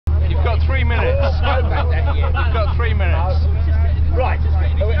got 3 minutes. We've got 3 minutes. Right.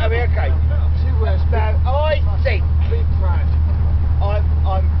 Are we okay? Now, I think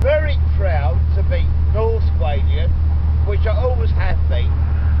I'm very proud to be North Walian, which I always have been.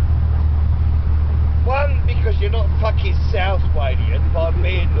 One, because you're not fucking South Walian by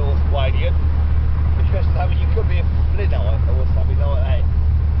being North Walian, because I mean, you could be a Flynite or something like that.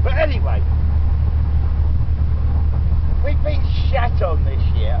 But anyway, we've been shat on this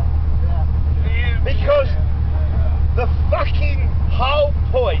year because the fucking whole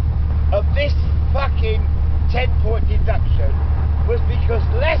point of this fucking 10-point deduction was because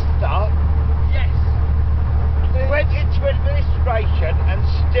Leicester went into administration and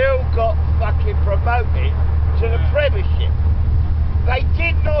still got fucking promoted to the Premiership. They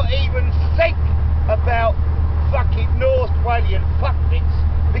did not even think about fucking North Walian fuckbits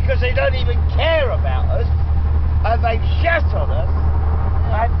because they don't even care about us, and they've shat on us.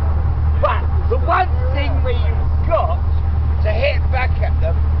 But the one thing we've got to hit back at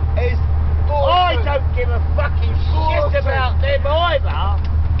them is I don't give a fucking shit about them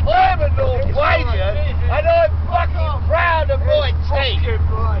either. I'm a North Walian and I'm fucking proud of my team.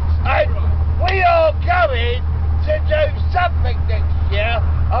 And we are going to do something next year,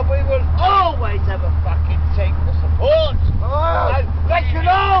 and we will always have a fucking team to support. And they can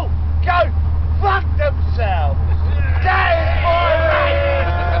all go fuck themselves. That is my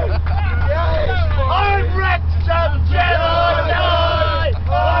name. I'm Wrexham till I die.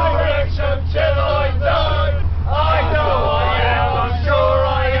 I'm Wrexham till I die. I know I am, I'm sure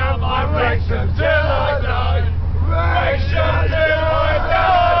I am. I'm Wrexham till I die. Wrexham till I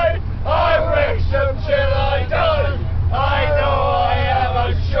die. I'm Wrexham till I die. I know I am,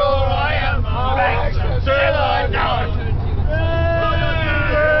 I'm sure I am. I'm Wrexham till I die.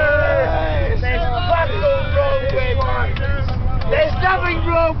 There's nothing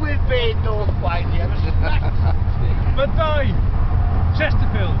wrong with being North Walian. But Dave,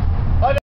 Chesterfield.